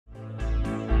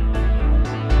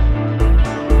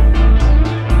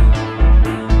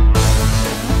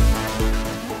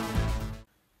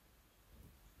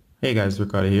Hey guys,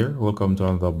 Ricardo here. Welcome to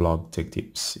another blog tech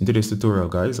tips. In today's tutorial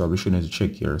guys, I'll be showing you to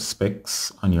check your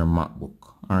specs on your MacBook.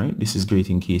 Alright, this is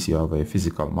great in case you have a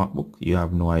physical MacBook. You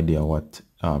have no idea what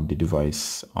the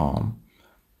device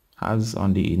has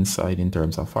on the inside in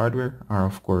terms of hardware, or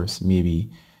of course maybe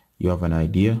you have an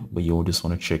idea but you just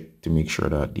want to check to make sure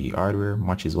that the hardware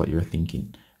matches what you're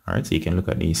thinking. Alright, so you can look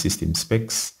at the system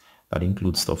specs that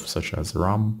include stuff such as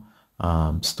RAM,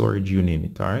 storage, you name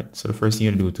it. All right, so the first thing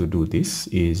you do to do this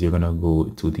is you're gonna go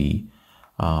to the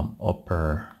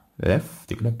upper left.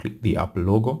 You're gonna click the Apple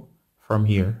logo. From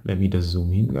here, let me just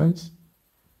zoom in, guys.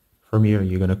 From here,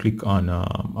 you're gonna click on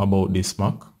about this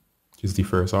Mac, which is the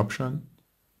first option.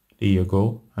 There you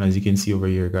go. And as you can see over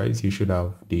here, guys, you should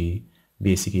have the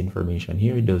basic information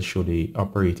here. It does show the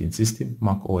operating system,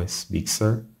 Mac OS Big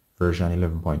Sur version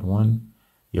 11.1.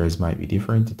 Yours might be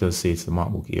different. It does say it's the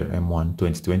MacBook Air M1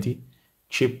 2020.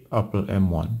 Chip Apple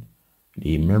M1.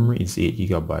 The memory is 8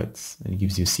 gigabytes. It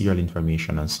gives you serial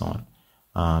information and so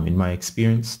on. In my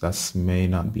experience, that may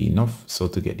not be enough. So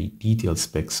to get the detailed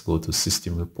specs, go to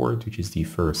System Report, which is the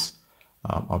first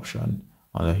option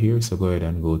under here. So go ahead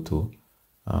and go to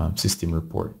System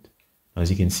Report.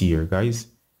 As you can see here, guys,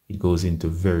 it goes into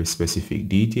very specific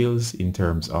details in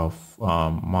terms of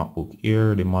MacBook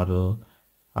Air, the model,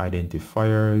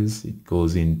 identifiers. It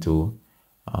goes into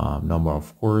number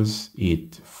of cores,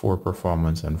 8 for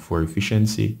performance and for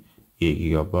efficiency, 8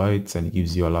 gigabytes, and it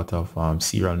gives you a lot of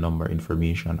serial number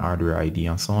information, hardware ID,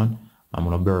 and so on. I'm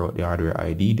going to blur out the hardware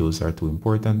ID. Those are too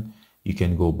important. You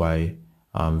can go by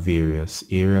various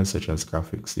areas such as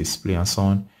graphics, display, and so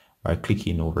on by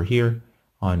clicking over here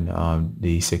on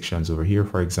the sections over here.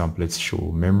 For example, let's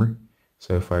show memory.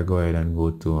 So if I go ahead and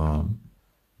go to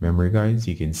memory, guys,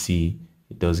 you can see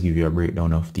it does give you a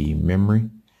breakdown of the memory.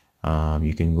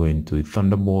 You can go into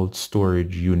Thunderbolt,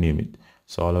 storage, you name it.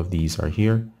 So all of these are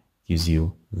here. Gives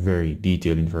you very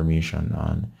detailed information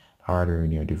on hardware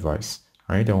in your device.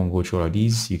 All right, I won't go through all of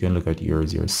these. You can look at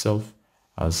yours yourself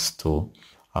as to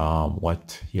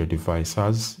what your device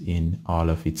has in all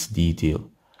of its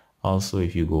detail. Also,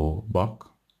 if you go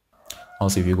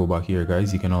back here,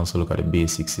 guys, you can also look at the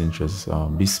basics such as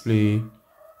display,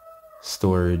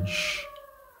 storage,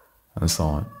 and so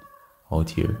on out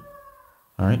here.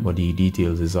 All right, but the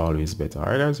details is always better. All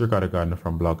right, guys, Ricardo Gardner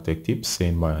from Blog Tech Tips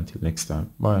saying bye until next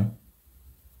time. Bye.